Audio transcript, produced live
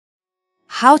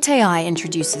Haut.AI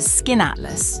introduces Skin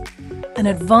Atlas, an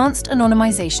advanced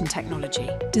anonymization technology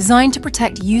designed to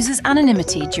protect users'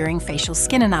 anonymity during facial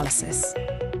skin analysis.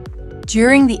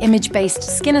 During the image-based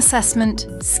skin assessment,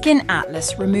 Skin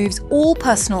Atlas removes all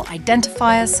personal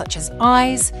identifiers such as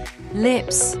eyes,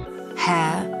 lips,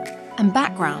 hair, and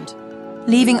background,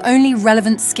 leaving only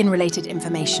relevant skin-related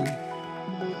information.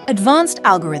 Advanced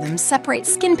algorithms separate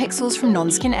skin pixels from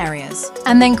non-skin areas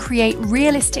and then create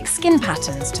realistic skin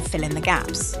patterns to fill in the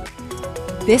gaps.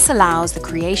 This allows the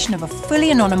creation of a fully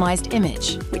anonymized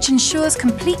image, which ensures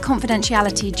complete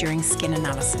confidentiality during skin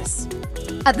analysis.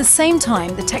 At the same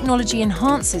time, the technology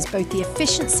enhances both the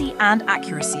efficiency and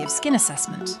accuracy of skin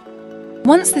assessment.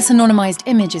 Once this anonymized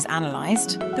image is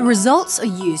analyzed, the results are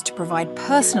used to provide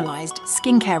personalized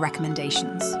skincare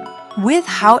recommendations. With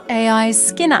Haut.AI's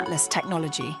Skin Atlas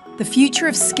technology, the future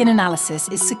of skin analysis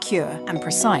is secure and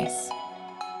precise.